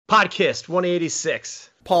Podcast 186.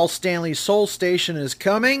 Paul Stanley's Soul Station is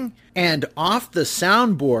coming, and off the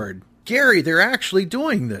soundboard. Gary, they're actually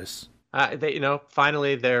doing this.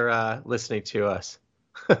 Finally they're listening to us.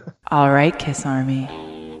 All right, Kiss Army.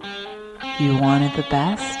 You wanted the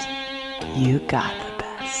best, you got the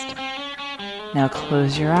best. Now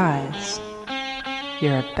close your eyes.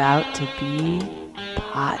 You're about to be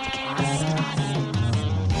podcasted.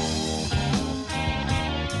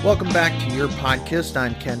 Welcome back to your podcast.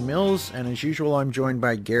 I'm Ken Mills, and as usual, I'm joined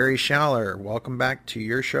by Gary Schaller. Welcome back to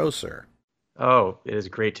your show, sir. Oh, it is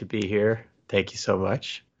great to be here. Thank you so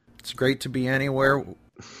much. It's great to be anywhere.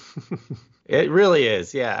 It really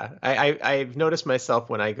is, yeah. I've noticed myself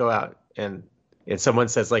when I go out and someone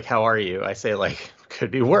says, like, how are you? I say, like, could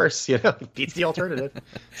be worse, beats the alternative.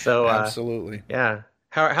 So absolutely. Yeah.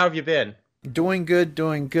 How have you been? Doing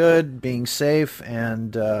good, being safe,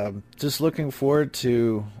 and just looking forward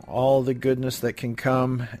to all the goodness that can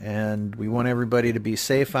come. And we want everybody to be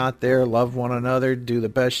safe out there, love one another, do the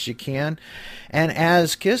best you can. And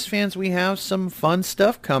as KISS fans, we have some fun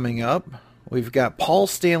stuff coming up. We've got Paul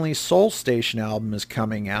Stanley's Soul Station album is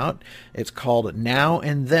coming out. It's called Now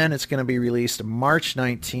and Then. It's going to be released March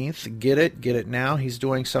 19th. Get it now. He's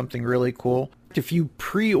doing something really cool. If you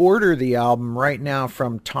pre-order the album right now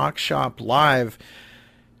from Talk Shop Live,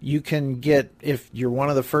 you can get, if you're one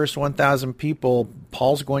of the first 1,000 people,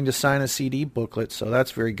 Paul's going to sign a CD booklet, so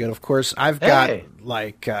that's very good. Of course, I've got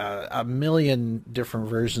a million different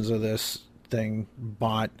versions of this thing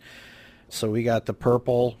bought. So we got the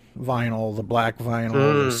purple vinyl, the black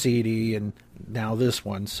vinyl, the CD, and now this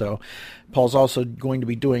one. So Paul's also going to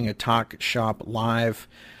be doing a Talk Shop Live.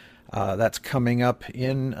 That's coming up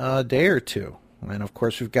in a day or two. And, of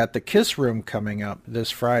course, we've got the KISS Room coming up this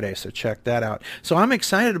Friday, so check that out. So I'm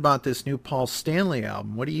excited about this new Paul Stanley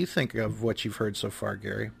album. What do you think of what you've heard so far,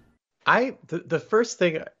 Gary? The first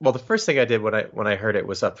thing I did when I heard it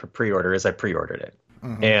was up for pre-order is I pre-ordered it.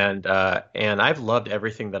 Mm-hmm. And I've loved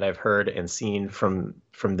everything that I've heard and seen from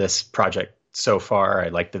this project so far. I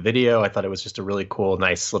liked the video. I thought it was just a really cool,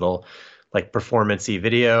 nice little performance-y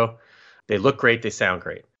video. They look great. They sound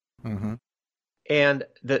great. Mm-hmm. And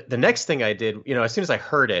the next thing I did, as soon as I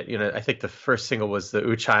heard it, I think the first single was the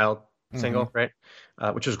Ooh Child single, right?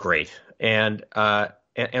 Which was great. And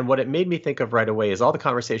what it made me think of right away is all the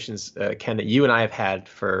conversations, Ken, that you and I have had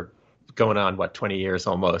for going on, 20 years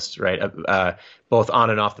almost, right? Both on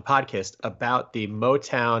and off the podcast about the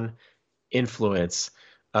Motown influence,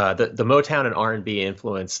 the Motown and R&B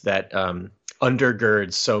influence that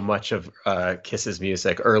undergirds so much of KISS's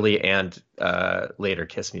music, early and later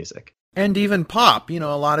KISS music. And even pop, a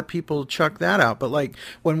lot of people chuck that out. But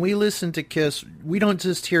when we listen to KISS, we don't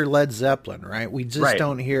just hear Led Zeppelin, right? We just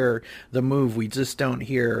don't hear The Move. We just don't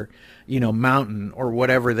hear, Mountain or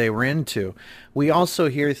whatever they were into. We also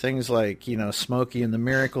hear things like, Smokey and the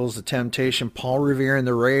Miracles, The Temptation, Paul Revere and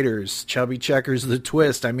the Raiders, Chubby Checkers, The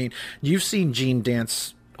Twist. I mean, you've seen Gene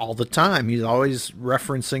dance all the time. He's always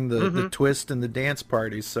referencing the twist and the dance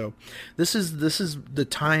parties. So this is the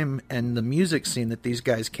time and the music scene that these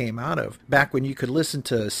guys came out of. Back when you could listen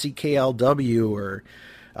to CKLW or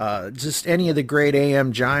just any of the great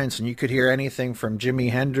AM giants, and you could hear anything from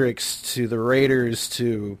Jimi Hendrix to the Raiders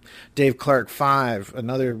to Dave Clark 5.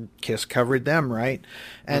 Another KISS covered them, right?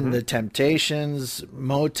 And the Temptations,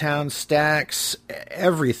 Motown, Stax,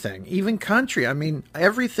 everything, even country. I mean,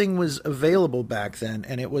 everything was available back then,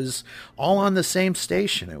 and it was all on the same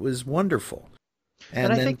station. It was wonderful.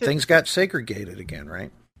 And then things got segregated again,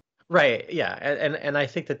 right? Right, yeah. And I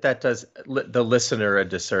think that does the listener a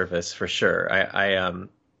disservice for sure.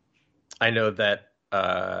 I know that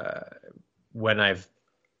when I've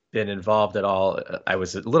been involved at all, I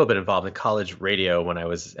was a little bit involved in college radio when I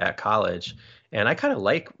was at college. And I kind of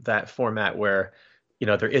like that format where,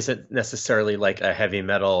 there isn't necessarily a heavy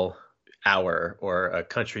metal hour or a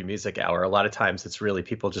country music hour. A lot of times it's really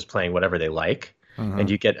people just playing whatever they like. And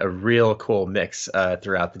you get a real cool mix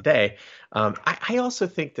throughout the day. I also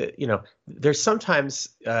think that, there's sometimes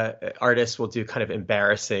artists will do kind of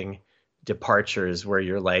embarrassing departures where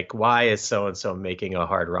you're like, why is so-and-so making a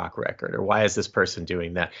hard rock record? Or why is this person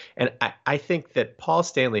doing that? And I think that Paul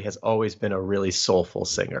Stanley has always been a really soulful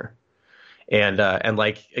singer. And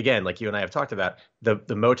again, like you and I have talked about, the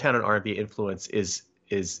Motown and R&B influence is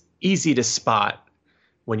easy to spot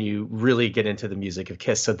when you really get into the music of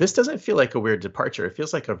KISS. So this doesn't feel like a weird departure. It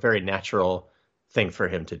feels like a very natural thing for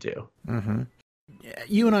him to do. Mm-hmm.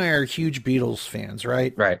 You and I are huge Beatles fans,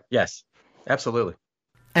 right? Right. Yes, absolutely.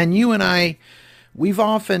 And you and I, we've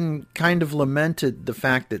often kind of lamented the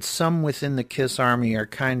fact that some within the KISS Army are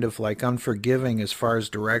kind of unforgiving as far as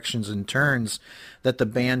directions and turns that the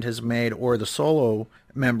band has made or the solo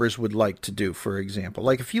members would like to do, for example.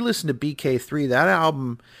 Like if you listen to BK3, that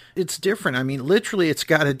album, it's different. I mean, literally it's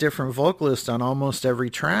got a different vocalist on almost every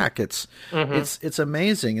track. It's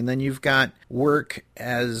amazing. And then you've got work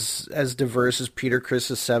as diverse as Peter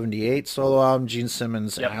Criss's 78 solo album, Gene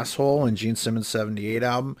Simmons' Asshole, and Gene Simmons' 78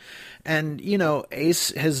 album. And, you know, Ace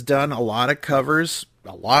has done a lot of covers,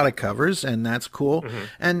 and that's cool.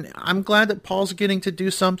 And I'm glad that Paul's getting to do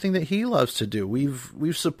something that he loves to do.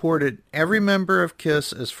 We've supported every member of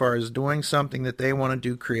KISS as far as doing something that they want to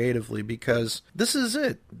do creatively, because this is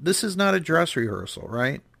it. This is not a dress rehearsal,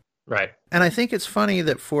 right? Right. And I think it's funny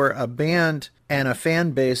that for a band and a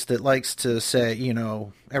fan base that likes to say, you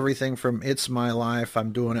know, everything from It's My Life,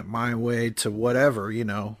 I'm doing it my way, to whatever, you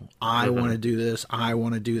know, I want to do this, I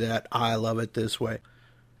want to do that, I love it this way,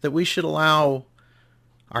 that we should allow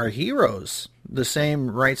our heroes the same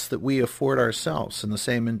rights that we afford ourselves and the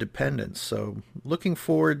same independence. So looking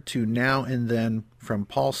forward to Now and Then from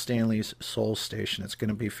Paul Stanley's Soul Station. It's going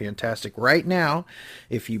to be fantastic. Right now,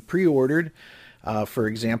 if you pre-ordered, for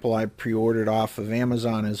example, I pre-ordered off of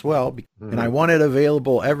Amazon as well, and I want it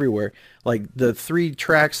available everywhere. Like the 3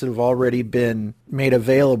 tracks that have already been made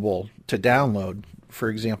available to download. For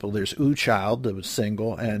example, there's Ooh Child, that was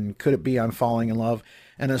single, and Could It Be I'm Falling in Love,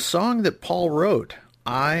 and a song that Paul wrote,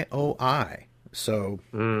 I-O-I. So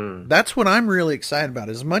that's what I'm really excited about.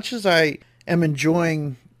 As much as I am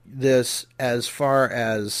enjoying this as far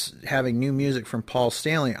as having new music from Paul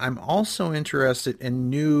Stanley, I'm also interested in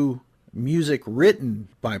new music written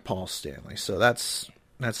by Paul Stanley. So that's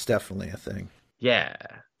definitely a thing. Yeah.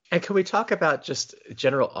 And can we talk about just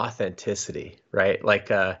general authenticity, right? Like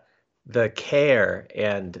the care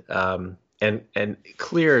and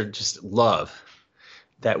clear just love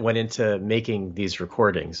that went into making these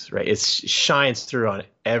recordings, right? It shines through on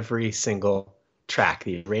every single track.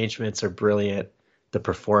 The arrangements are brilliant. The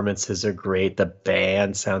performances are great. The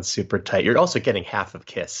band sounds super tight. You're also getting half of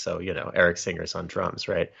KISS. So, you know, Eric Singer's on drums,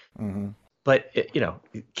 right? But, you know,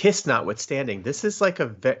 KISS notwithstanding, this is like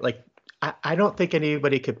I don't think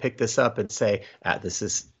anybody could pick this up and say,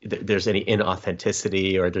 there's any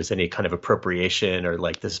inauthenticity or there's any kind of appropriation or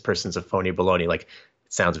like this person's a phony baloney. Like,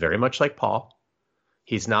 it sounds very much like Paul.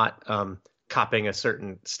 He's not copying a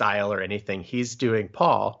certain style or anything. He's doing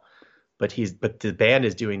Paul, but the band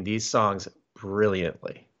is doing these songs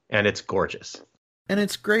brilliantly, and it's gorgeous. And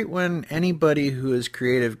it's great when anybody who is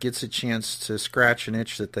creative gets a chance to scratch an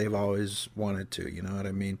itch that they've always wanted to, you know what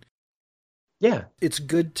I mean? Yeah. It's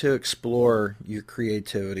good to explore your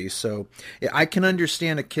creativity. So I can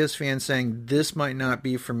understand a KISS fan saying, this might not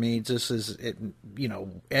be for me. This is, you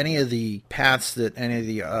know, any of the paths that any of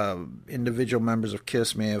the individual members of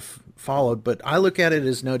KISS may have followed. But I look at it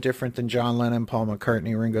as no different than John Lennon, Paul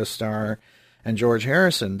McCartney, Ringo Starr, and George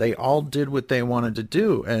Harrison. They all did what they wanted to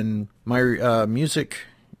do. And my music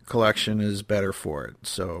collection is better for it.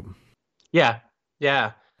 So yeah.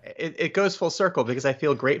 It goes full circle because I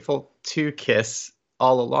feel grateful to KISS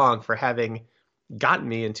all along for having gotten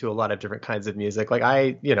me into a lot of different kinds of music. Like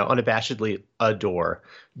I, you know, unabashedly adore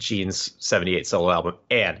Gene's 78 solo album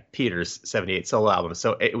and Peter's 78 solo album.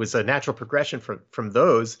 So it was a natural progression from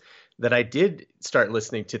those that I did start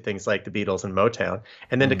listening to things like the Beatles and Motown,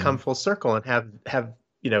 and then to come full circle and have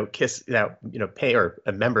you know, KISS now, you know, pay, or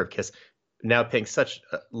a member of KISS now paying such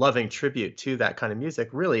loving tribute to that kind of music.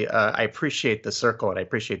 Really, I appreciate the circle and I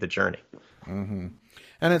appreciate the journey. And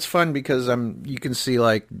it's fun because you can see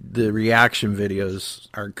like the reaction videos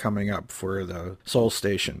are coming up for the Soul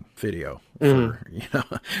Station video, you know,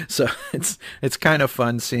 so it's kind of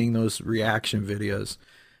fun seeing those reaction videos.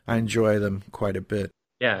 I enjoy them quite a bit.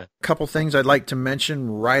 Yeah. A couple things I'd like to mention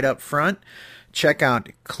right up front. Check out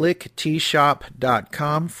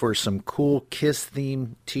clicktshop.com for some cool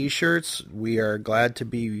KISS-themed t-shirts. We are glad to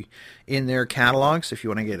be in their catalogs. If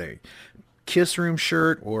you want to get a KISS Room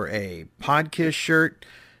shirt or a PodKiss shirt,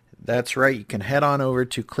 that's right. You can head on over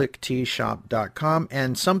to clicktshop.com.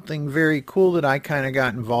 And something very cool that I kind of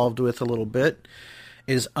got involved with a little bit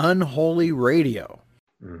is Unholy Radio.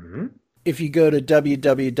 If you go to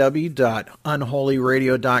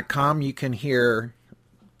www.unholyradio.com, you can hear,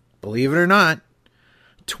 believe it or not,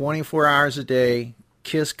 24 hours a day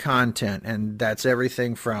KISS content. And that's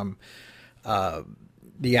everything from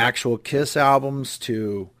the actual KISS albums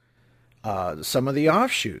to some of the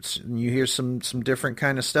offshoots. And you hear some different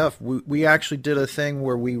kind of stuff. We actually did a thing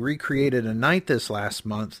where we recreated a night this last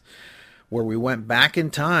month where we went back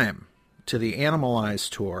in time to the Animalize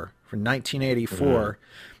tour from 1984.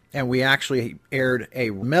 And we actually aired a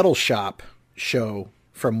Metal Shop show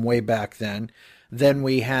from way back then. Then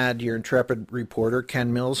we had your intrepid reporter,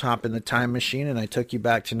 Ken Mills, hop in the time machine, and I took you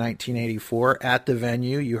back to 1984 at the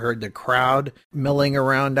venue. You heard the crowd milling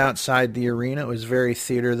around outside the arena. It was very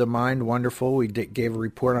theater of the mind, wonderful. We gave a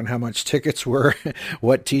report on how much tickets were,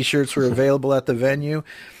 what T-shirts were available at the venue,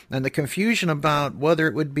 and the confusion about whether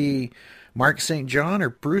it would be Mark St. John or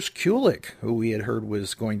Bruce Kulick, who we had heard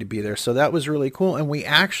was going to be there. So that was really cool. And we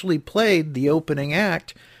actually played the opening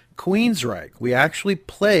act, Queensryche. We actually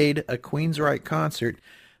played a Queensryche concert.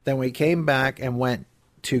 Then we came back and went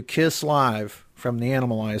to Kiss Live from the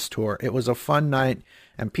Animalize tour. It was a fun night,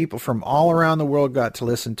 and people from all around the world got to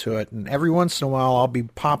listen to it. And every once in a while, I'll be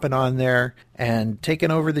popping on there and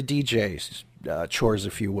taking over the DJ's chores,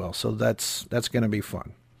 if you will. So that's going to be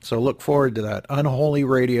fun. So look forward to that.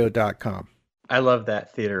 Unholyradio.com. I love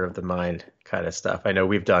that theater of the mind kind of stuff. I know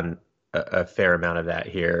we've done a fair amount of that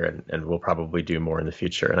here, and we'll probably do more in the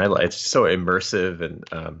future. And it's so immersive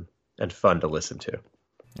and fun to listen to.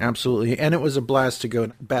 Absolutely. And it was a blast to go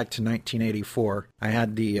back to 1984. I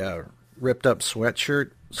had the ripped up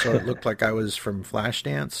sweatshirt, so it looked like I was from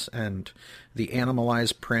Flashdance, and the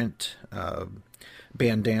Animalize print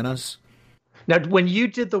bandanas. Now, when you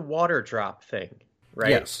did the water drop thing, right?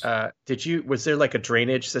 Yes. Was there like a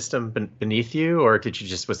drainage system beneath you, or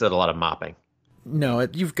was it a lot of mopping? No,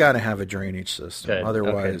 you've got to have a drainage system. Good.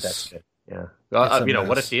 Otherwise, okay, that's good. Yeah. Well,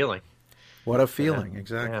 what a feeling. What a feeling, yeah.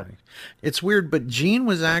 Exactly. Yeah. It's weird, but Gene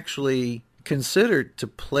was actually considered to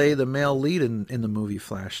play the male lead in the movie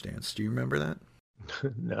Flashdance. Do you remember that?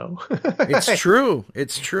 No. It's true.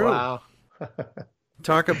 It's true. Wow.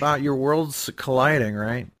 Talk about your worlds colliding,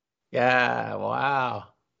 right? Yeah. Wow.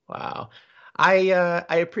 I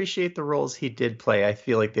appreciate the roles he did play. I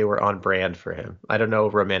feel like they were on brand for him. I don't know,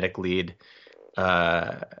 romantic lead.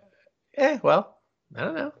 Well, I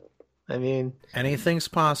don't know. I mean, anything's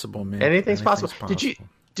possible, man. Anything's possible.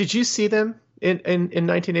 Did you see them in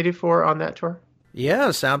 1984 on that tour?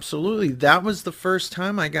 Yes, absolutely. That was the first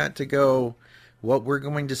time I got to go, what we're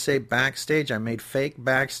going to say, backstage. I made fake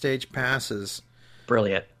backstage passes.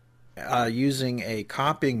 Brilliant. Using a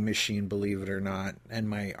copying machine, believe it or not, and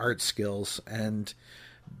my art skills, and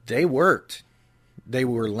they worked. They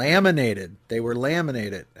were laminated,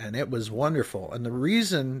 and it was wonderful. And the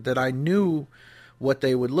reason that I knew what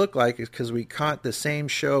they would look like is because we caught the same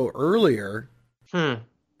show earlier, and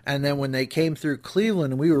then when they came through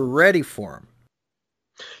Cleveland, we were ready for them.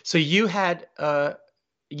 So you had, but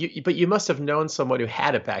you must have known someone who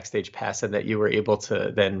had a backstage pass and that you were able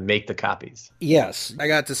to then make the copies. Yes, I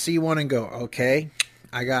got to see one and go, okay,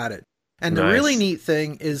 I got it. And the really neat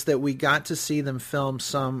thing is that we got to see them film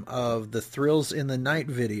some of the Thrills in the Night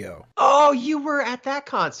video. Oh, you were at that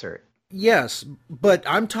concert. Yes, but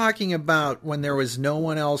I'm talking about when there was no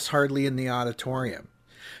one else hardly in the auditorium.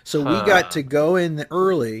 So we got to go in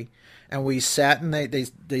early, and we sat, and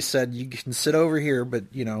they said, you can sit over here, but,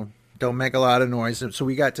 don't make a lot of noise. So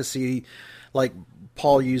we got to see, like,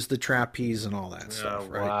 Paul use the trapeze and all that stuff,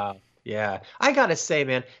 right? Wow. Yeah. I got to say,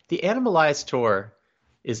 man, the Animalize tour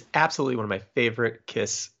is absolutely one of my favorite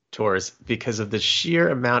Kiss tours because of the sheer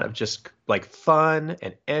amount of just like fun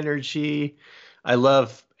and energy. I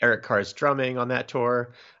love Eric Carr's drumming on that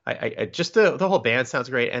tour. I just the whole band sounds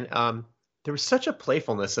great, and there was such a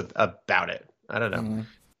playfulness about it. I don't know. Mm-hmm.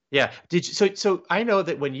 Yeah. So I know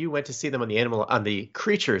that when you went to see them on the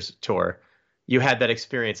Creatures tour, you had that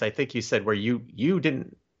experience. I think you said where you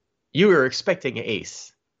were expecting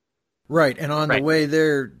Ace. Right, and on the way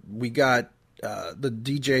there, we got. The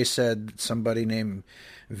DJ said somebody named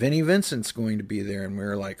Vinnie Vincent's going to be there, and we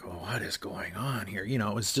were like, oh, what is going on here?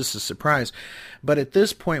 It was just a surprise. But at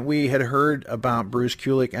this point, we had heard about Bruce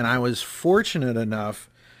Kulick, and I was fortunate enough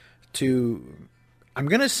to, I'm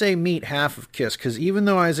going to say, meet half of Kiss, because even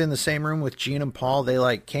though I was in the same room with Gene and Paul,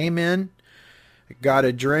 they came in, got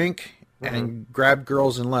a drink, and grabbed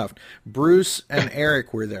girls and left. Bruce and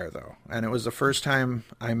Eric were there, though, and it was the first time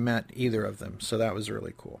I met either of them, so that was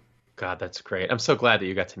really cool. God, that's great. I'm so glad that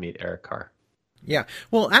you got to meet Eric Carr. Yeah.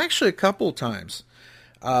 Well, actually, a couple of times.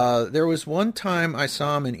 There was one time I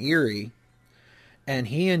saw him in Erie, and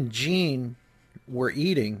he and Gene were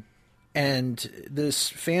eating, and this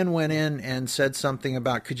fan went in and said something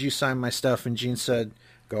about, could you sign my stuff? And Gene said,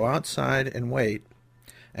 go outside and wait,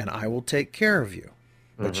 and I will take care of you,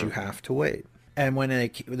 but you have to wait. And when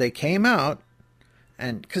they came out,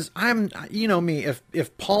 and because me,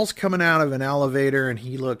 if Paul's coming out of an elevator and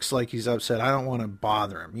he looks like he's upset, I don't want to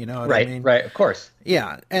bother him. You know what I mean? Right, of course.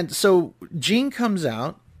 Yeah. And so Gene comes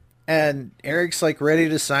out, and Eric's ready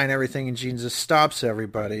to sign everything, and Gene just stops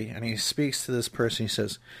everybody, and he speaks to this person. He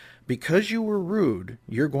says, because you were rude,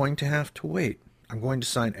 you're going to have to wait. I'm going to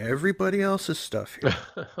sign everybody else's stuff here.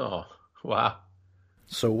 Oh, wow.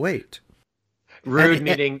 So wait. Rude,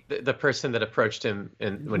 meaning the person that approached him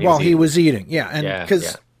when he was eating. Yeah, and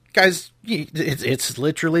because guys, it's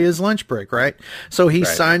literally his lunch break, right? So he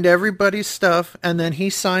signed everybody's stuff, and then he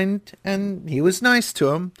signed, and he was nice to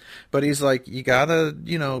him, but he's like, you gotta,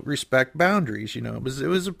 respect boundaries. It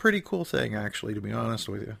was a pretty cool thing, actually, to be honest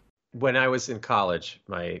with you. When I was in college,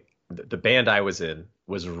 the band I was in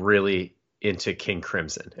was really into King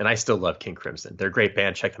Crimson, and I still love King Crimson. They're a great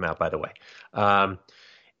band. Check them out, by the way.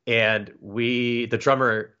 And the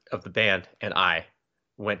drummer of the band and I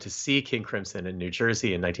went to see King Crimson in New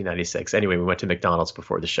Jersey in 1996. Anyway, we went to McDonald's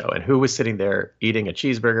before the show, and who was sitting there eating a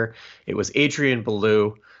cheeseburger? It was Adrian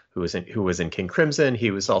Belew, who was in King Crimson. He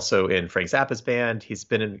was also in Frank Zappa's band. He's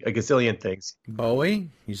been in a gazillion things. Bowie?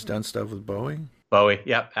 He's done stuff with Bowie? Bowie,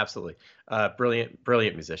 yeah, absolutely.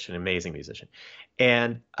 Brilliant musician, amazing musician.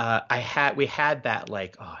 And we had that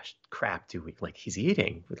like, oh crap, dude, he's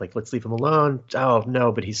eating. Let's leave him alone. Oh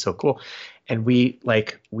no, but he's so cool. And we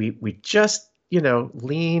just,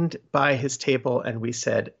 leaned by his table and we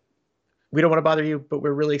said, we don't want to bother you, but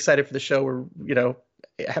we're really excited for the show. We're,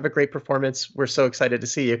 have a great performance. We're so excited to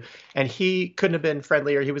see you. And he couldn't have been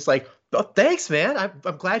friendlier. He was like, oh, thanks, man.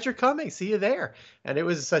 I'm glad you're coming. See you there. And it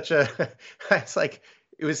was such a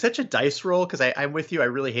dice roll, because I'm with you. I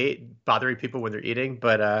really hate bothering people when they're eating,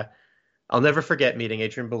 but I'll never forget meeting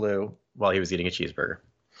Adrian Belew while he was eating a cheeseburger.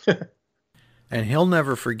 And he'll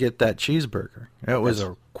never forget that cheeseburger. It was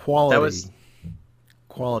a quality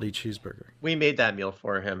cheeseburger. We made that meal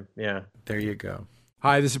for him. Yeah. There you go.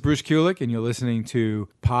 Hi, this is Bruce Kulick, and you're listening to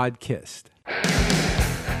Podkissed.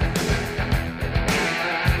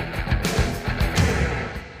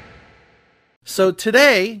 So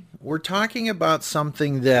today, we're talking about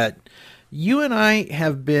something that you and I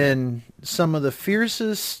have been some of the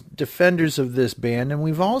fiercest defenders of this band, and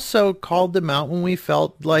we've also called them out when we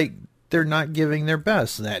felt like they're not giving their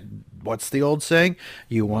best. What's the old saying?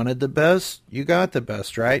 You wanted the best, you got the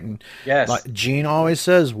best, right? And yes, Gene always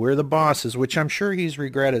says we're the bosses, which I'm sure he's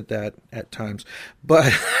regretted that at times.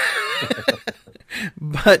 But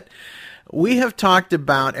but we have talked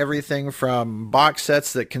about everything from box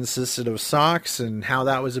sets that consisted of socks and how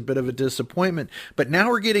that was a bit of a disappointment. But now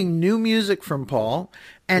we're getting new music from Paul,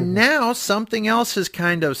 and now something else has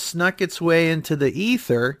kind of snuck its way into the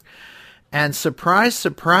ether. And surprise,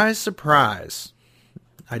 surprise, surprise.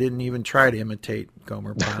 I didn't even try to imitate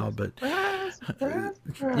Gomer Pyle, but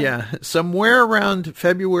yeah, somewhere around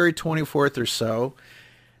February 24th or so,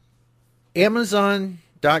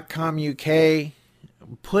 Amazon.com UK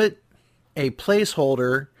put a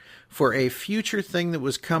placeholder for a future thing that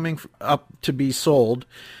was coming up to be sold,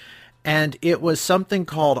 and it was something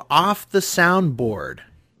called Off the Soundboard.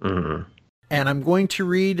 Mm-hmm. And I'm going to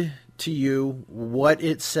read to you what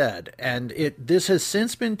it said. And this has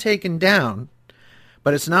since been taken down,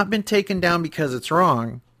 but it's not been taken down because it's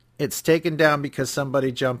wrong. It's taken down because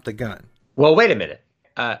somebody jumped the gun. Well, wait a minute.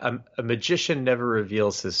 A magician never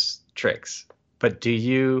reveals his tricks. But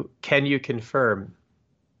can you confirm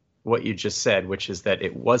what you just said, which is that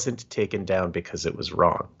it wasn't taken down because it was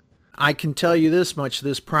wrong? I can tell you this much.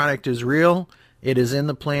 This product is real. It is in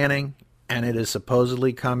the planning, and it is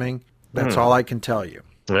supposedly coming. That's all I can tell you.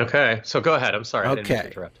 Okay. So go ahead. I'm sorry. I didn't mean to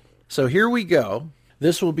interrupt. So here we go.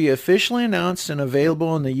 This will be officially announced and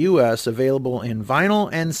available in the U.S., available in vinyl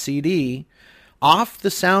and CD, Off the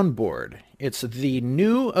Soundboard. It's the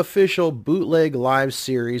new official bootleg live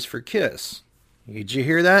series for Kiss. Did you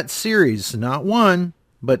hear that? Series. Not one,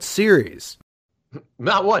 but series.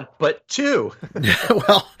 Not one, but two.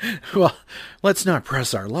 well, let's not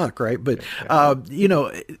press our luck, right? But,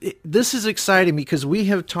 this is exciting because we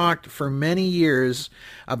have talked for many years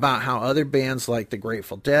about how other bands like the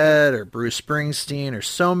Grateful Dead or Bruce Springsteen or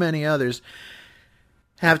so many others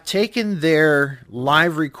have taken their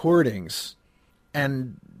live recordings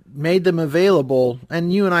and made them available.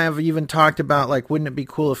 And you and I have even talked about, wouldn't it be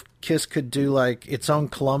cool if Kiss could do, its own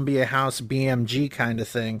Columbia House BMG kind of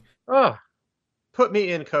thing? Oh, put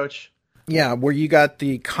me in, Coach. Yeah, where you got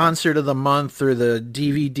the concert of the month or the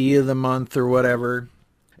DVD of the month or whatever.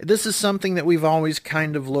 This is something that we've always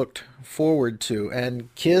kind of looked forward to,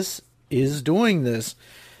 and Kiss is doing this.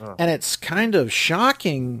 Oh. And it's kind of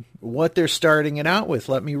shocking what they're starting it out with.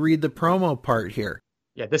 Let me read the promo part here.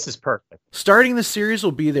 Yeah, this is perfect. Starting the series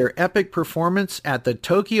will be their epic performance at the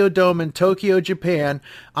Tokyo Dome in Tokyo, Japan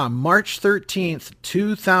on March 13th,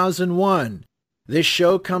 2001. This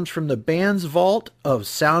show comes from the band's vault of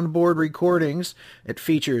soundboard recordings. It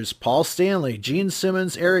features Paul Stanley, Gene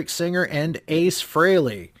Simmons, Eric Singer, and Ace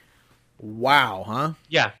Frehley. Wow, huh?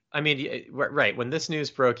 Yeah, I mean, right. When this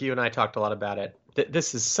news broke, you and I talked a lot about it.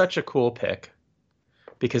 This is such a cool pick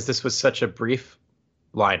because this was such a brief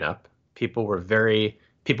lineup. People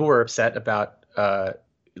were upset about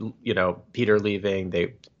Peter leaving.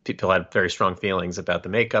 People had very strong feelings about the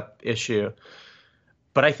makeup issue.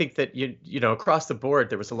 But I think that across the board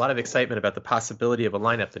there was a lot of excitement about the possibility of a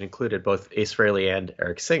lineup that included both Ace Frehley and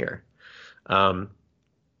Eric Singer. And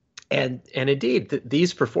indeed,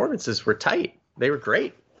 these performances were tight. They were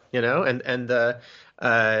great, and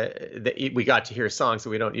we got to hear songs that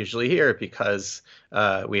we don't usually hear because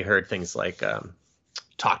we heard things like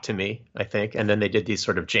 "Talk to Me," I think, and then they did these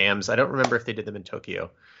sort of jams. I don't remember if they did them in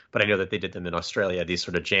Tokyo, but I know that they did them in Australia. These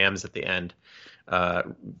sort of jams at the end,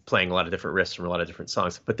 playing a lot of different riffs from a lot of different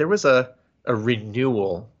songs. But there was a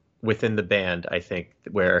renewal within the band, I think,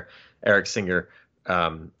 where Eric Singer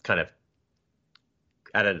kind of,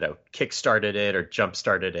 I don't know, kick-started it or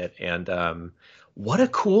jump-started it. And what a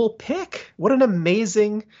cool pick. What an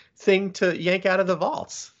amazing thing to yank out of the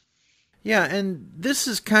vaults. Yeah, and this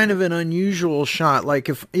is kind of an unusual shot. Like,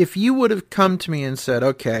 if you would have come to me and said,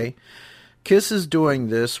 okay, Kiss is doing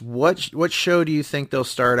this, what show do you think they'll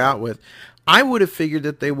start out with? I would have figured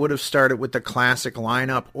that they would have started with the classic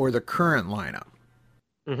lineup or the current lineup.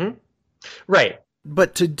 Mm-hmm. Right.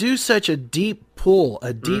 But to do such a deep pull,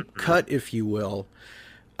 a deep cut, if you will,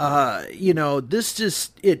 this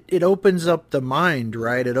just, it opens up the mind,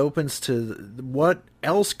 right? It opens to what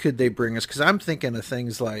else could they bring us? Because I'm thinking of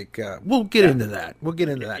things like, we'll get into that.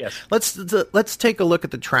 Yes. Let's take a look at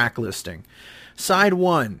the track listing. Side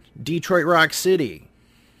 1, Detroit Rock City.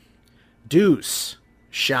 Deuce,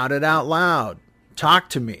 Shout It Out Loud, Talk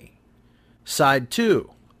to Me. Side 2,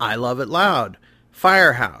 I Love It Loud,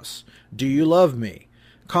 Firehouse, Do You Love Me,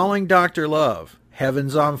 Calling Dr. Love,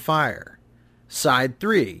 Heaven's on Fire. Side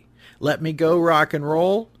 3, Let Me Go Rock and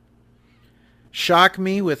Roll, Shock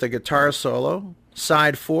Me with a guitar solo.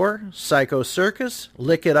 Side 4, Psycho Circus,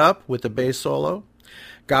 Lick It Up with a bass solo.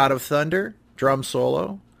 God of Thunder, drum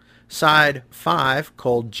solo. Side 5,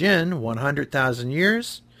 Cold Gin, 100,000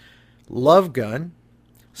 Years, Love Gun.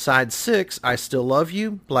 Side 6, I Still Love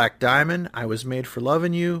You, Black Diamond, I Was Made for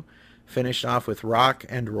Loving You. Finished off with Rock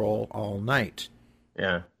and Roll All Night.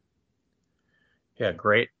 Yeah. Yeah,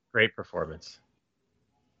 great performance.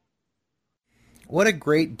 What a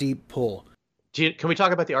great deep pull. Can we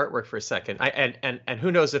talk about the artwork for a second? And who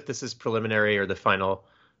knows if this is preliminary or the final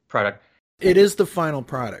product? It is the final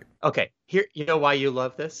product. Okay, here, you know why you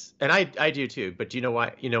love this, and I do too. But do you know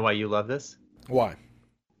why? You know why you love this? Why?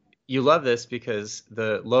 You love this because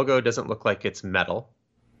the logo doesn't look like it's metal,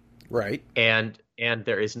 right? And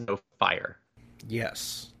there is no fire.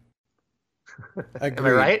 Yes. Agreed. Am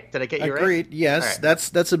I right? Did I get you right? Agreed. Yes, right.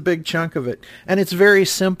 That's a big chunk of it, and it's very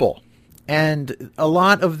simple. And a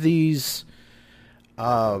lot of these,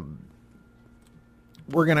 we're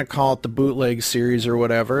going to call it the bootleg series or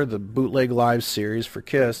whatever, the bootleg live series for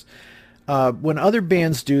Kiss. When other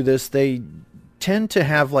bands do this, they tend to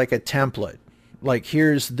have like a template. Like,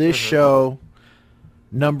 here's this show,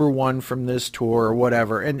 number 1 from this tour or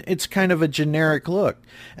whatever. And it's kind of a generic look.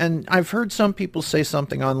 And I've heard some people say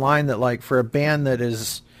something online that, like, for a band that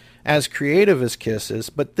is as creative as Kiss is,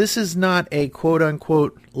 but this is not a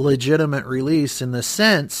quote-unquote legitimate release in the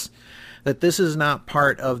sense that this is not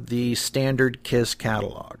part of the standard Kiss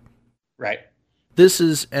catalog. Right. This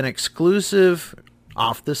is an exclusive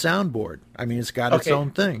off the soundboard. I mean, it's got its own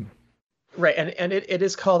thing. Right, and it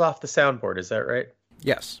is called Off the Soundboard, is that right?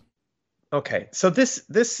 Yes. Okay, so this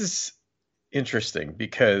is interesting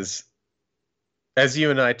because, as you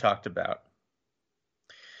and I talked about,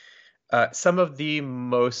 some of the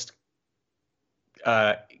most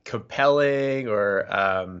compelling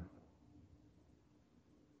or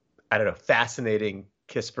fascinating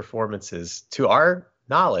Kiss performances, to our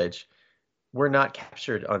knowledge, were not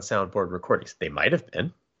captured on soundboard recordings. They might have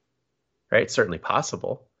been, right? It's certainly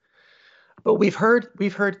possible. But we've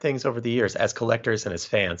heard things over the years as collectors and as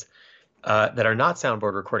fans that are not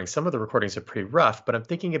soundboard recordings. Some of the recordings are pretty rough, but I'm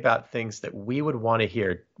thinking about things that we would want to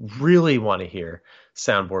hear, really want to hear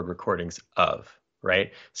soundboard recordings of,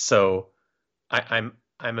 right? So I'm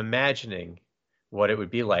imagining what it would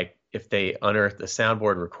be like if they unearthed a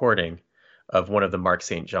soundboard recording of one of the Mark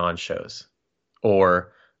St. John shows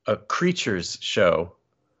or a Creatures show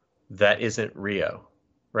that isn't Rio,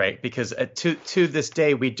 right? Because to this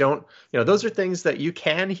day, we don't, those are things that you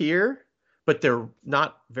can hear, but they're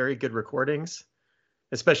not very good recordings,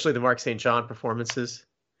 especially the Mark St. John performances.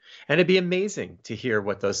 And it'd be amazing to hear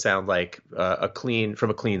what those sound like from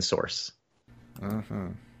a clean source.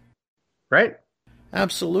 Right?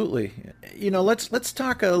 Absolutely. Let's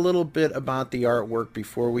talk a little bit about the artwork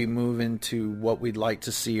before we move into what we'd like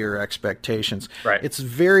to see or expectations. Right. It's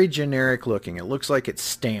very generic looking. It looks like it's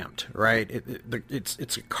stamped, right?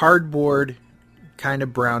 It's a cardboard kind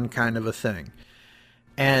of brown kind of a thing.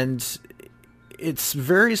 And it's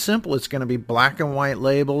very simple. It's going to be black and white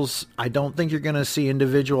labels. I don't think you're going to see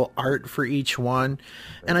individual art for each one.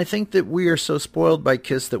 And I think that we are so spoiled by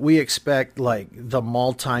Kiss that we expect like the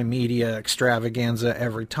multimedia extravaganza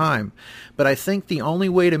every time. But I think the only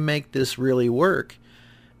way to make this really work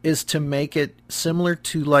is to make it similar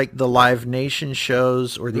to like the Live Nation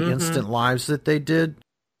shows or the Instant Lives that they did,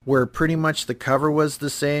 where pretty much the cover was the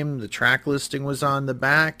same, the track listing was on the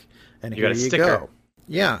back, and here you go.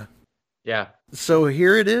 Yeah. Yeah. So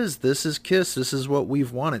here it is. This is Kiss. This is what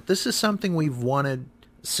we've wanted. This is something we've wanted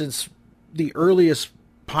since the earliest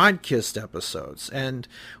podcast episodes. And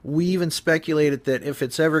we even speculated that if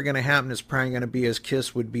it's ever going to happen, it's probably going to be as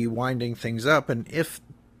Kiss would be winding things up. And if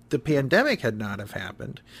the pandemic had not have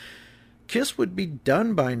happened, Kiss would be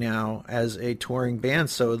done by now as a touring band.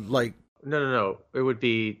 So like... No. It would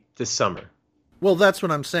be this summer. Well, that's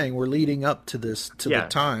what I'm saying. We're leading up to this, the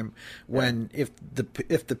time when if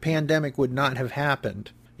the pandemic would not have happened,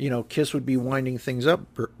 Kiss would be winding things up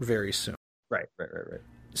very soon. Right.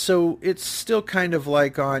 So it's still kind of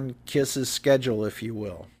like on Kiss's schedule, if you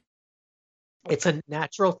will. It's a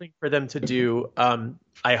natural thing for them to do.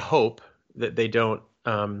 I hope that they don't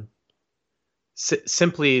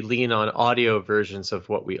simply lean on audio versions of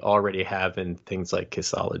what we already have in things like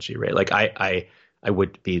Kissology, right? Like I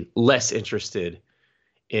would be less interested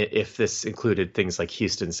if this included things like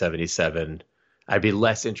Houston 77. I'd be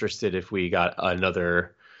less interested if we got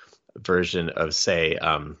another version of, say,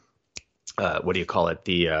 what do you call it?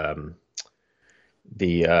 The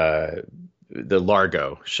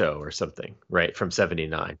Largo show or something, right? From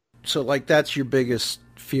 79. So like that's your biggest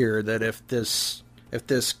fear, that if this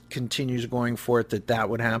continues going forth, that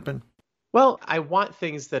would happen? Well, I want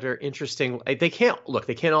things that are interesting. They can't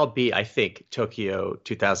all be, I think, Tokyo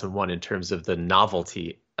 2001 in terms of the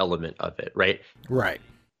novelty element of it, right? Right.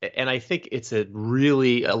 And I think it's a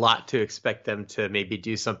lot to expect them to maybe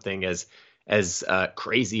do something as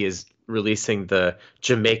crazy as releasing the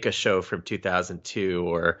Jamaica show from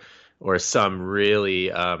 2002 or some really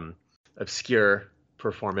obscure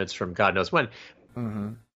performance from God knows when.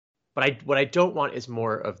 Mm-hmm. But what I don't want is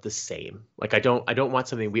more of the same. Like I don't want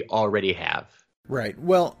something we already have. Right.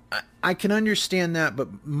 Well, I can understand that,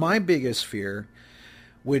 but my biggest fear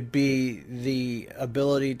would be the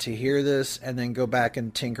ability to hear this and then go back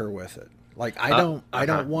and tinker with it. Like I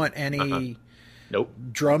don't want any Nope.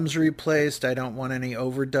 drums replaced. I don't want any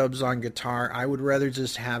overdubs on guitar. I would rather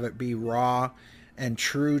just have it be raw and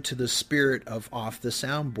true to the spirit of Off the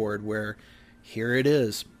Soundboard, where here it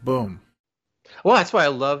is. Boom. Well, that's why I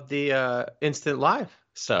love the Instant Live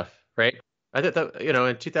stuff, right? I thought that,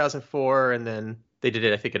 in 2004, and then they did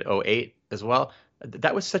it, I think, in 2008 as well.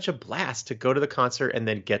 That was such a blast to go to the concert and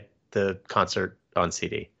then get the concert on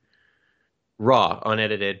CD. Raw,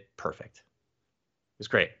 unedited, perfect. It was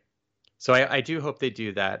great. So I do hope they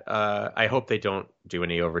do that. I hope they don't do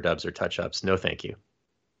any overdubs or touch-ups. No, thank you.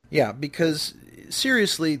 Yeah, because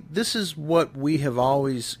seriously, this is what we have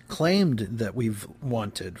always claimed that we've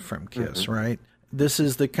wanted from Kiss, right? This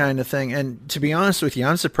is the kind of thing. And to be honest with you,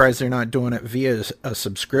 I'm surprised they're not doing it via a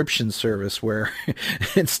subscription service where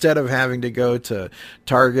instead of having to go to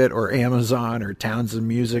Target or Amazon or Townsend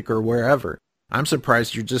Music or wherever, I'm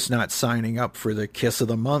surprised you're just not signing up for the Kiss of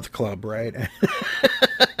the Month Club, right?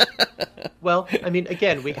 Well, I mean,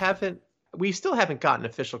 again, we still haven't gotten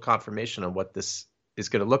official confirmation on what this is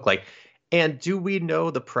going to look like. And do we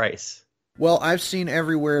know the price? Well, I've seen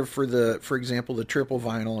everywhere for example, the triple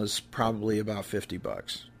vinyl is probably about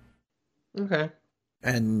 $50. Okay.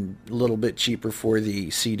 And a little bit cheaper for the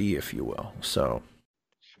CD, if you will. So,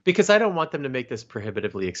 because I don't want them to make this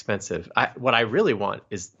prohibitively expensive. What I really want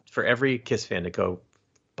is for every Kiss fan to go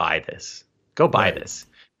buy this. Go buy this.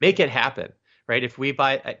 Make it happen, right? If we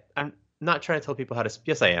buy, I'm not trying to tell people how to.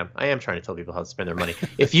 Yes, I am. I am trying to tell people how to spend their money.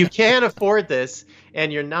 If you can afford this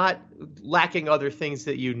and you're not lacking other things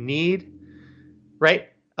that you need, right?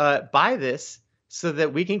 Buy this so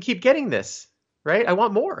that we can keep getting this, right? I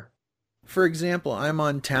want more. For example, I'm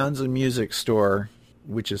on Townsend Music Store,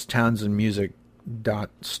 which is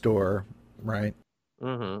townsendmusic.store, right?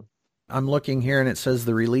 Mm-hmm. I'm looking here and it says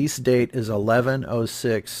the release date is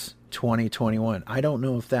 11/06/2021. I don't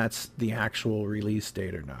know if that's the actual release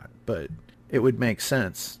date or not, but it would make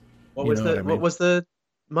sense. What was the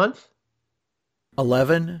month?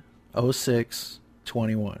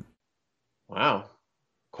 11/06/21. Wow.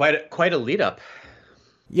 Quite a lead up.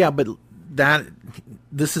 Yeah, but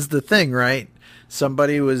this is the thing, right?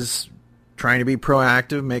 Somebody was trying to be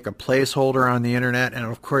proactive, make a placeholder on the internet, and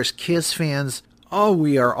of course Kiss fans Oh,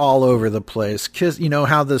 we are all over the place. Kiss, you know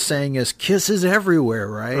how the saying is, Kiss is everywhere,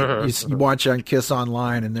 right? You watch on Kiss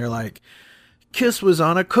Online and they're like, Kiss was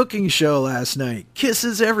on a cooking show last night. Kiss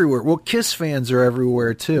is everywhere. Well, Kiss fans are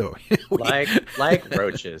everywhere too. like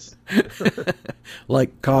roaches.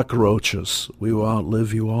 Like cockroaches. We will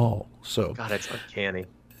outlive you all. So God, it's uncanny.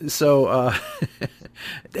 So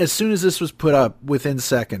as soon as this was put up, within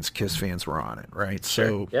seconds, Kiss fans were on it, right? Sure.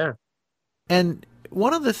 So yeah. And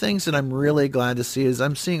one of the things that I'm really glad to see is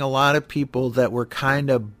I'm seeing a lot of people that were kind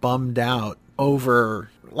of bummed out over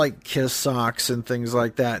like Kiss socks and things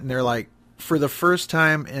like that. And they're like, for the first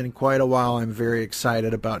time in quite a while, I'm very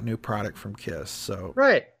excited about new product from Kiss. So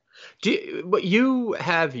right. But you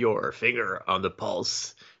have your finger on the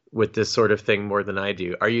pulse with this sort of thing more than I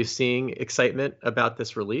do. Are you seeing excitement about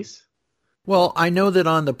this release? Well, I know that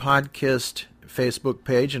on the Podcast Facebook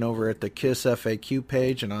page and over at the Kiss FAQ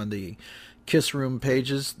page and on the Kiss Room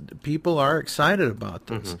pages, people are excited about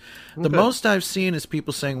this. The most I've seen is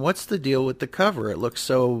people saying, what's the deal with the cover? It looks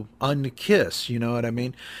so un-Kiss, you know what I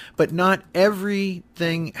mean? But not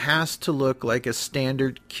everything has to look like a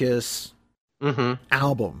standard Kiss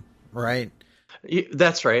album, right?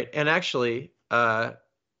 That's right. And actually, part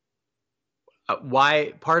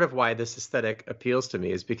of why this aesthetic appeals to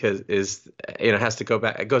me is because it has to go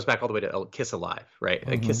back. It goes back all the way to Kiss Alive, right?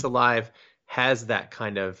 And Kiss Alive has that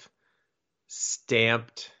kind of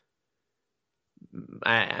stamped,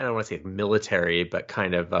 I don't want to say military, but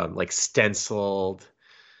kind of like stenciled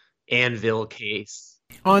anvil case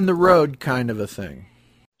on the road kind of a thing.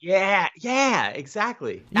 Yeah,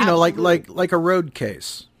 exactly. You know, like a road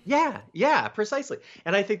case. Yeah, precisely.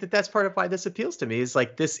 And I think that that's part of why this appeals to me is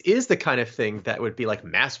like, this is the kind of thing that would be like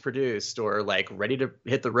mass produced or like ready to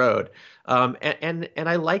hit the road. And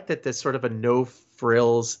I like that this sort of a no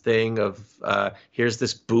frills thing of here's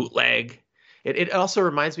this bootleg. It also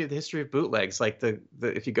reminds me of the history of bootlegs, like the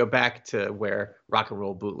if you go back to where rock and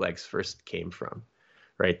roll bootlegs first came from,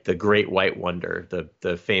 right? The Great White Wonder,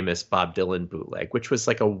 the famous Bob Dylan bootleg, which was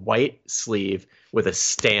like a white sleeve with a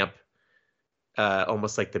stamp,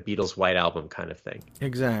 almost like the Beatles' White Album kind of thing.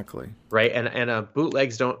 Exactly. Right, and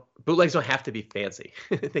bootlegs don't have to be fancy.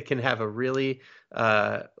 They can have a really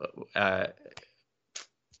I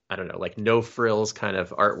don't know, like no frills kind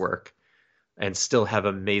of artwork, and still have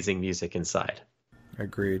amazing music inside.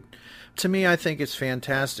 Agreed. To me, I think it's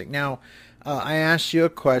fantastic. Now, I asked you a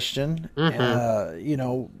question. You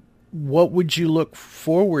know, what would you look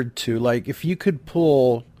forward to? Like, if you could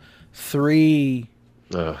pull 3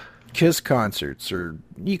 Kiss concerts, or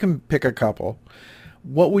you can pick a couple,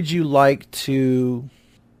 what would you like to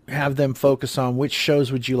have them focus on? Which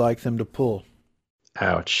shows would you like them to pull?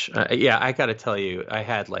 Ouch. Yeah, I got to tell you, I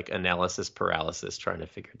had like analysis paralysis trying to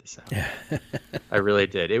figure this out. I really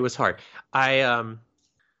did. It was hard. To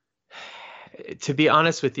be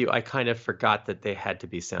honest with you, I kind of forgot that they had to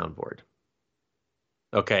be soundboard.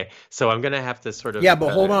 Okay, so I'm going to have to sort of... Yeah,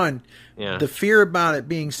 but hold on. Yeah. The fear about it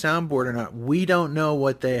being soundboard or not, we don't know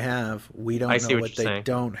what they have. We don't know what they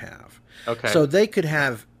don't have. Okay. So they could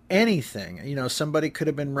have anything. You know, somebody could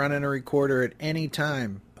have been running a recorder at any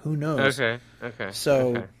time. Who knows? Okay.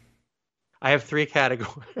 So... I have 3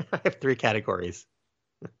 categories.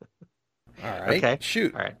 All right. Okay.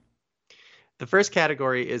 Shoot. All right. The first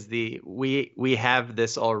category is we have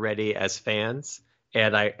this already as fans,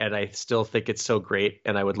 and I still think it's so great,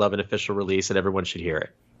 and I would love an official release, and everyone should hear it.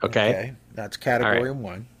 Okay. That's category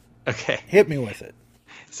 1. Okay. Hit me with it.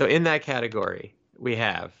 So in that category, we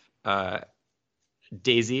have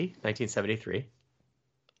Daisy, 1973.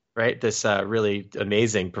 Right, this really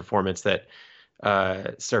amazing performance that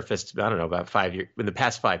surfaced, I don't know, about 5 years, in the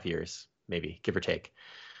past 5 years, maybe, give or take.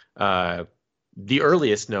 The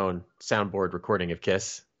earliest known soundboard recording of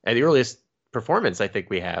Kiss, and the earliest performance I think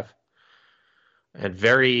we have, and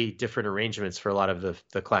very different arrangements for a lot of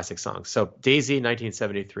the classic songs. So Daisy,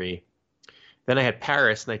 1973. Then I had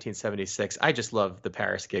Paris, 1976. I just love the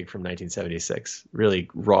Paris gig from 1976. Really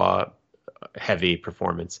raw, heavy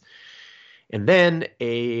performance. And then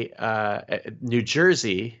a New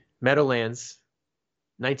Jersey, Meadowlands,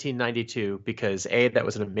 1992, because A, that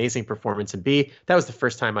was an amazing performance, and B, that was the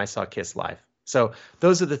first time I saw Kiss live. So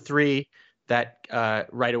those are the 3 that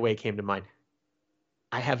right away came to mind.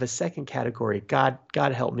 I have a second category. God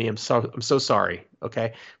help me. I'm so sorry.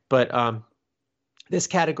 Okay, but this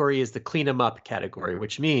category is the clean 'em up category,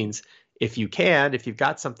 which means if you've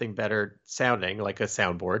got something better sounding, like a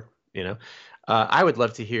soundboard, you know. I would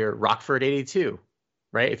love to hear Rockford 82,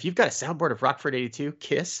 right? If you've got a soundboard of Rockford 82,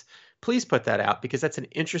 Kiss, please put that out, because that's an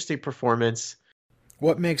interesting performance.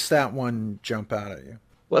 What makes that one jump out at you?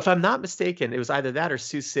 Well, if I'm not mistaken, it was either that or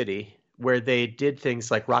Sioux City, where they did things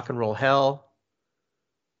like Rock and Roll Hell,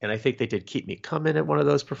 and I think they did Keep Me Coming at one of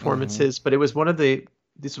those performances. But it was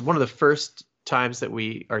this was one of the first times that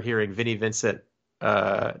we are hearing Vinnie Vincent,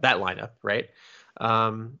 that lineup, right?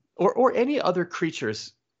 Or any other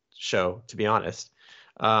Creatures show, to be honest.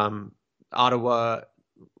 Ottawa,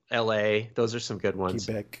 L.A., those are some good ones.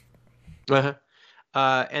 Quebec. Uh-huh.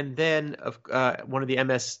 And then one of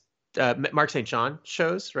the Mark St. John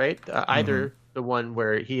shows, right? Either the one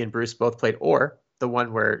where he and Bruce both played, or the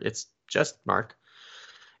one where it's just Mark.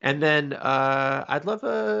 And then I'd love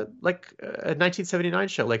a 1979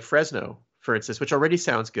 show like Fresno, for instance, which already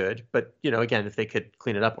sounds good. But, again, if they could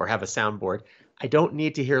clean it up or have a soundboard. I don't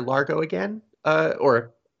need to hear Largo again,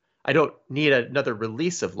 or I don't need another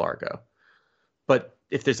release of Largo. But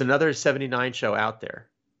if there's another 79 show out there,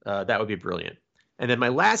 that would be brilliant. And then my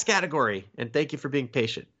last category, and thank you for being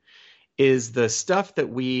patient, is the stuff that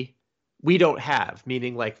we don't have,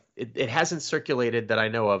 meaning like it hasn't circulated that I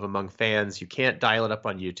know of among fans. You can't dial it up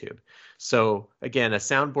on YouTube. So again, a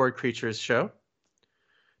soundboard Creatures show,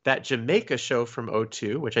 that Jamaica show from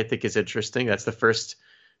 '02, which I think is interesting. That's the first,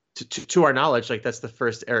 to our knowledge, like that's the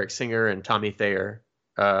first Eric Singer and Tommy Thayer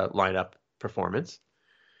lineup performance.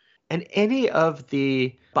 And any of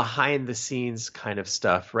the behind the scenes kind of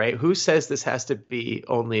stuff, right? Who says this has to be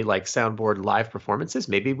only like soundboard live performances?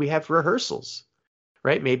 Maybe we have rehearsals,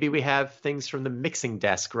 right? Maybe we have things from the mixing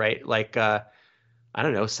desk, right? Like, I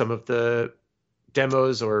don't know, some of the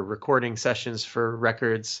demos or recording sessions for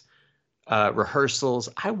records, rehearsals.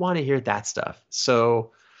 I want to hear that stuff.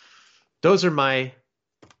 So those are my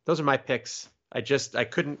picks. I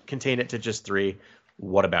couldn't contain it to just 3.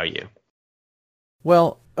 What about you?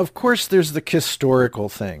 Well, of course, there's the historical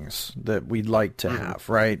things that we'd like to have,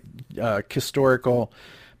 right? Historical,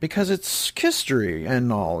 because it's history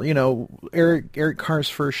and all. Eric Carr's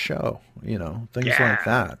first show, things like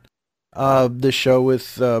that. The show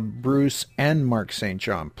with Bruce and Mark St.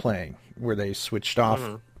 John playing, where they switched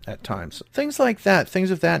off at times. Things like that,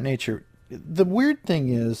 things of that nature. The weird thing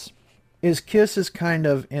is Kiss is kind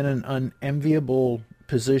of in an unenviable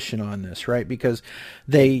position on this, right? Because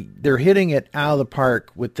they're hitting it out of the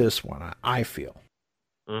park with this one, I feel.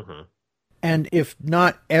 And if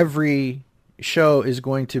not every show is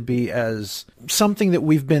going to be as something that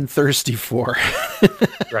we've been thirsty for,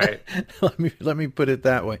 right? let me put it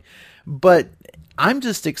that way. But I'm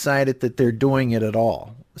just excited that they're doing it at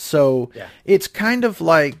all. So it's kind of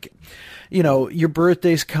like, your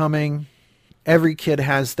birthday's coming. Every kid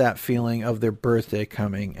has that feeling of their birthday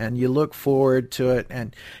coming, and you look forward to it,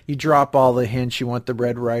 and you drop all the hints. You want the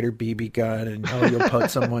Red Ryder BB gun, and you'll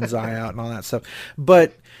put someone's eye out and all that stuff.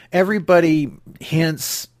 But everybody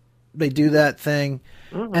hints, they do that thing.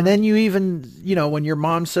 And then you even, when your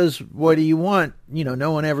mom says, what do you want?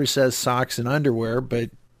 No one ever says socks and underwear,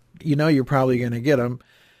 but you're probably going to get them.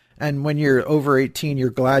 And when you're over 18,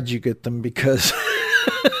 you're glad you get them because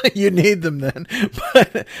you need them then.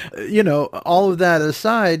 But, all of that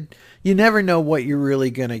aside, you never know what you're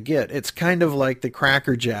really going to get. It's kind of like the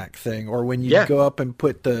Cracker Jack thing, or when you go up and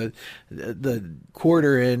put the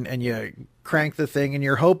quarter in and you crank the thing and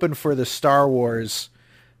you're hoping for the Star Wars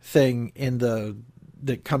thing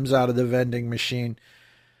that comes out of the vending machine,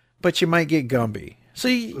 but you might get Gumby. So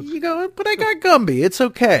you go, but I got Gumby. It's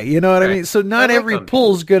okay. You know what I mean? So not every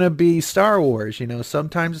pull's going to be Star Wars.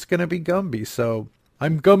 Sometimes it's going to be Gumby. So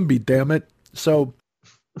I'm Gumby, damn it. So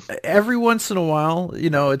every once in a while,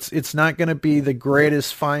 it's not going to be the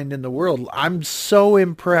greatest find in the world. I'm so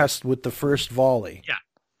impressed with the first volley.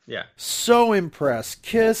 Yeah. So impressed.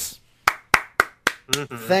 Kiss.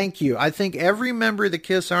 Thank you. I think every member of the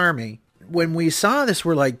Kiss Army, when we saw this,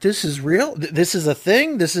 we're like, this is real. This is a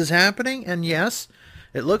thing. This is happening. And yes,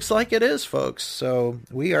 it looks like it is, folks. So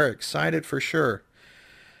we are excited for sure.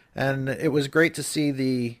 And it was great to see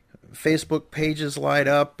the Facebook pages light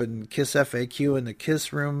up, and Kiss FAQ and the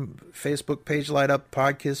Kiss Room Facebook page light up,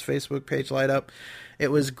 Podkiss Facebook page light up. It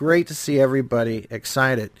was great to see everybody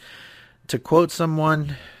excited. To quote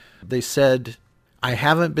someone, they said, I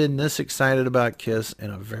haven't been this excited about Kiss in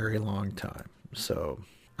a very long time. So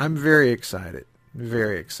I'm very excited.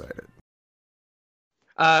 Very excited.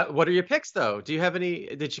 What are your picks, though? Do you have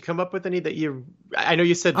any? Did you come up with any that you? I know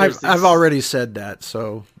you said I've already said that,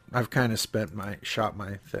 so I've kind of shot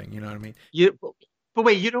my thing. You know what I mean? But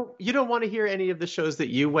wait, you don't want to hear any of the shows that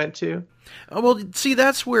you went to? Well, see,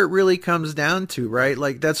 that's where it really comes down to, right?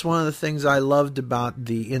 Like, that's one of the things I loved about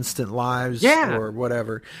the Instant Lives or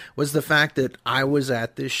whatever, was the fact that I was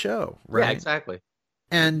at this show, right? Yeah, exactly.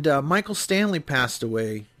 And Michael Stanley passed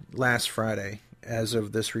away last Friday, as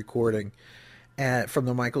of this recording, from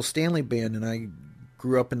the Michael Stanley Band, and I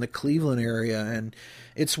grew up in the Cleveland area, and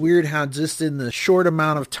it's weird how just in the short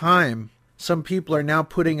amount of time some people are now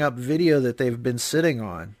putting up video that they've been sitting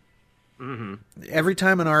on. Mm-hmm. Every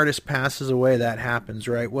time an artist passes away, that happens,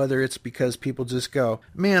 right? Whether it's because people just go,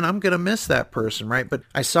 man, I'm going to miss that person, right? But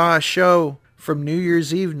I saw a show from New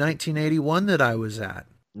Year's Eve 1981 that I was at.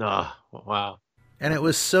 Oh, wow. And it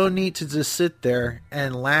was so neat to just sit there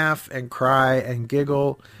and laugh and cry and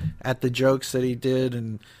giggle at the jokes that he did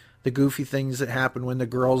and the goofy things that happened when the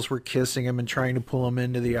girls were kissing him and trying to pull him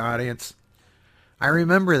into the audience. I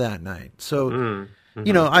remember that night. So,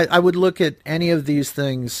 you know, I would look at any of these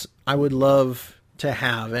things I would love to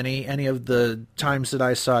have, any of the times that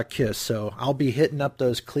I saw Kiss. So I'll be hitting up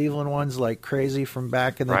those Cleveland ones like crazy from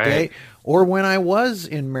back in the day, or when I was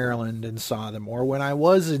in Maryland and saw them, or when I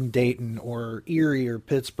was in Dayton or Erie or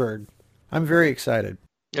Pittsburgh. I'm very excited.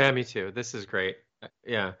 Yeah, me too. This is great.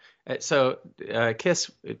 Yeah. So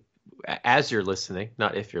Kiss, as you're listening,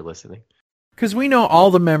 not if you're listening. Because we know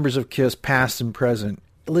all the members of Kiss, past and present,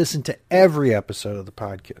 listen to every episode of the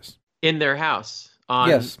podcast. In their house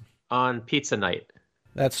on pizza night.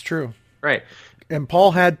 That's true. Right. And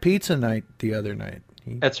Paul had pizza night the other night.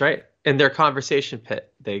 That's right. In their conversation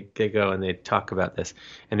pit, they go and they talk about this,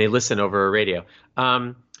 and they listen over a radio.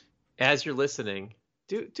 As you're listening,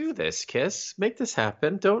 do this, Kiss. Make this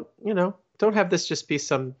happen. Don't have this just be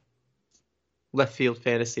some left field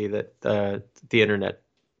fantasy that the internet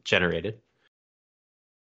generated.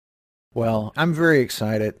 Well, I'm very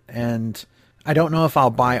excited, and I don't know if I'll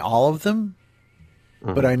buy all of them,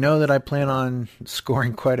 but I know that I plan on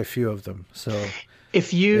scoring quite a few of them. So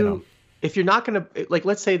if you're not going to, like,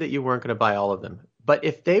 let's say that you weren't going to buy all of them, but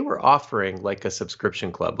if they were offering like a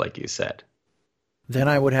subscription club, like you said, then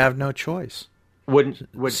I would have no choice.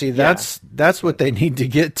 That's what they need to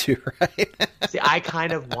get to, right? See, I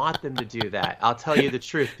kind of want them to do that. I'll tell you the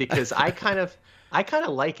truth, because I kind of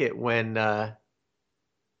like it when,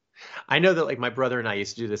 I know that like my brother and I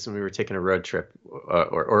used to do this when we were taking a road trip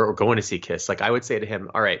or going to see Kiss. Like I would say to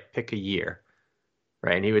him, all right, pick a year.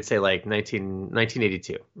 Right. And he would say like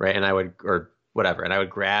 1982. Right. And I would, or whatever. And I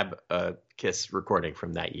would grab a Kiss recording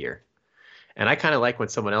from that year. And I kind of like when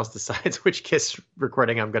someone else decides which Kiss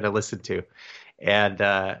recording I'm going to listen to. And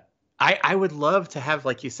I would love to have,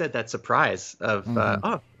 like you said, that surprise of,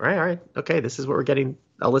 all right. Okay. This is what we're getting.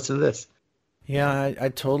 I'll listen to this. Yeah, I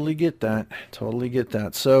totally get that. Totally get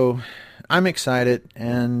that. So I'm excited,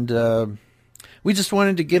 and we just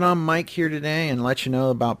wanted to get on mic here today and let you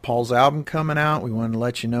know about Paul's album coming out. We wanted to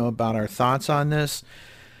let you know about our thoughts on this.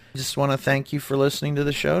 Just want to thank you for listening to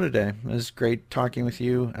the show today. It was great talking with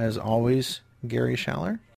you, as always, Gary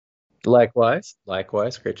Schaller. Likewise.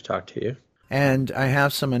 Great to talk to you. And I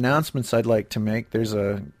have some announcements I'd like to make. There's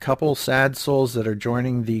a couple sad souls that are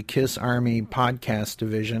joining the Kiss Army podcast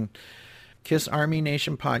division. Kiss Army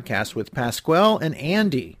Nation podcast with Pasquale and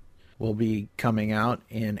Andy will be coming out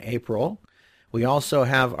in April. We also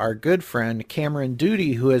have our good friend Cameron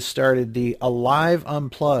Duty, who has started the Alive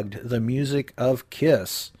Unplugged, the music of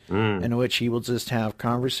Kiss, in which he will just have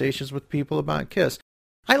conversations with people about Kiss.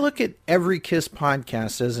 I look at every Kiss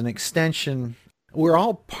podcast as an extension. We're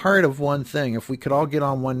all part of one thing. If we could all get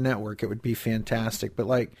on one network, it would be fantastic. But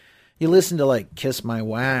like, you listen to like Kiss My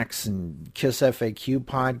Wax and Kiss FAQ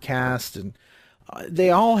podcast, and they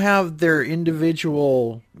all have their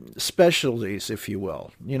individual specialties, if you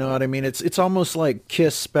will. You know what I mean? It's almost like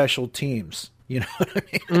Kiss special teams. You know what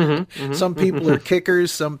I mean? Some people are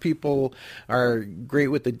kickers. Some people are great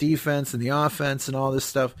with the defense and the offense and all this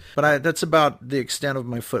stuff. But that's about the extent of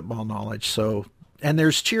my football knowledge. So, and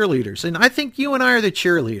there's cheerleaders. And I think you and I are the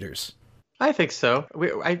cheerleaders. I think so.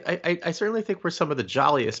 I certainly think we're some of the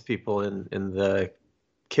jolliest people in the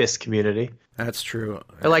Kiss community. That's true.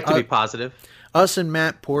 I like to be positive. Us and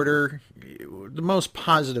Matt Porter, the most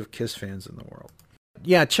positive Kiss fans in the world.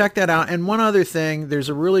 Yeah, check that out. And one other thing, there's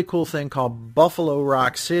a really cool thing called Buffalo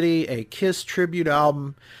Rock City, a Kiss tribute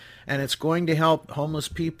album, and it's going to help homeless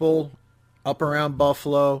people up around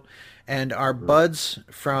Buffalo. And our buds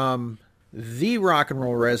from the Rock and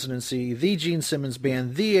Roll Residency, the Gene Simmons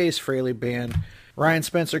Band, the Ace Frehley Band, Ryan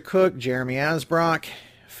Spencer Cook, Jeremy Asbrock,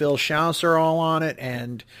 Phil Schaus are all on it,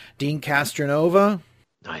 and Dean Castronova.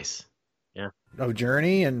 Nice. Yeah. Of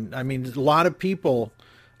Journey. And I mean, a lot of people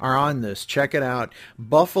are on this. Check it out.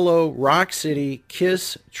 Buffalo Rock City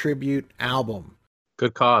Kiss Tribute Album.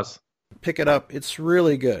 Good cause. Pick it up. It's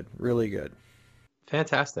really good. Really good.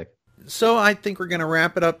 Fantastic. So I think we're going to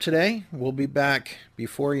wrap it up today. We'll be back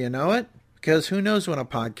before you know it, because who knows when a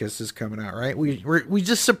podcast is coming out, right? We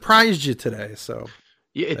just surprised you today. So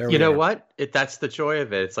you know what? That's the joy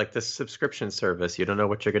of it. It's like the subscription service. You don't know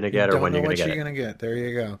what you're going to get or when you're going to get it. There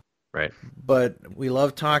you go. Right. But we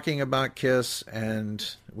love talking about KISS,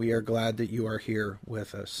 and we are glad that you are here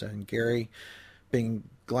with us. And Gary, being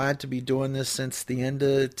glad to be doing this since the end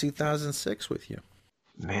of 2006 with you.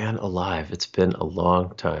 Man alive, it's been a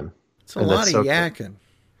long time. It's a lot of yakking.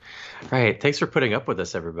 Right. Thanks for putting up with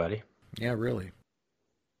us, everybody. Yeah, really.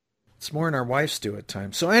 It's more than our wives do at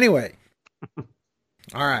times. So anyway,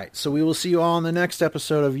 all right. So we will see you all in the next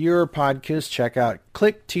episode of Your Podcast. Check out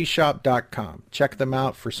clicktshop.com. Check them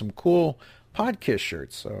out for some cool podcast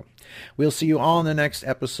shirts. So we'll see you all in the next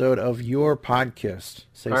episode of Your Podcast.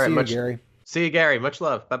 Say see you, Gary. See you, Gary. Much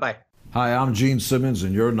love. Bye-bye. Hi, I'm Gene Simmons,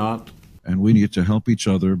 and you're not. And we need to help each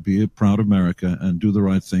other, be a proud America, and do the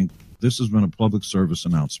right thing. This has been a public service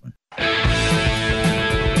announcement.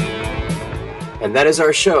 And that is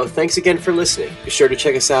our show. Thanks again for listening. Be sure to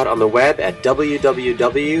check us out on the web at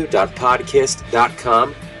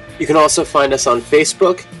www.podcast.com. You can also find us on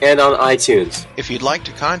Facebook and on iTunes. If you'd like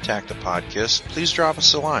to contact the Podcast, please drop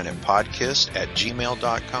us a line at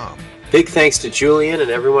podcast@gmail.com. Big thanks to Julian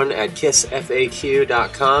and everyone at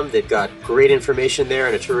KissFAQ.com. They've got great information there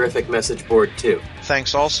and a terrific message board, too.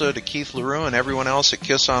 Thanks also to Keith LaRue and everyone else at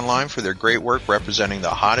Kiss Online for their great work representing the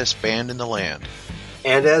hottest band in the land.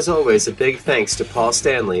 And as always, a big thanks to Paul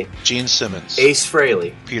Stanley, Gene Simmons, Ace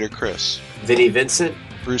Frehley, Peter Criss, Vinnie Vincent,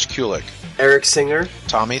 Bruce Kulick, Eric Singer,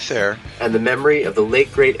 Tommy Thayer, and the memory of the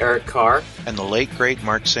late great Eric Carr, and the late great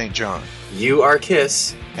Mark St. John. You are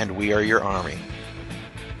KISS, and we are your army.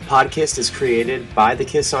 Podcast is created by the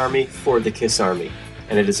KISS Army for the KISS Army,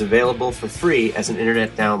 and it is available for free as an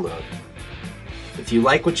internet download. If you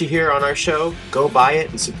like what you hear on our show, go buy it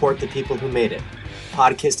and support the people who made it.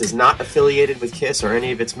 Podcast is not affiliated with KISS or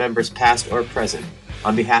any of its members past or present.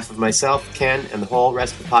 On behalf of myself, Ken, and the whole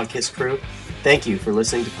rest of the Podcast crew, thank you for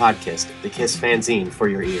listening to Podcast, the KISS fanzine for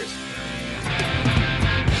your ears.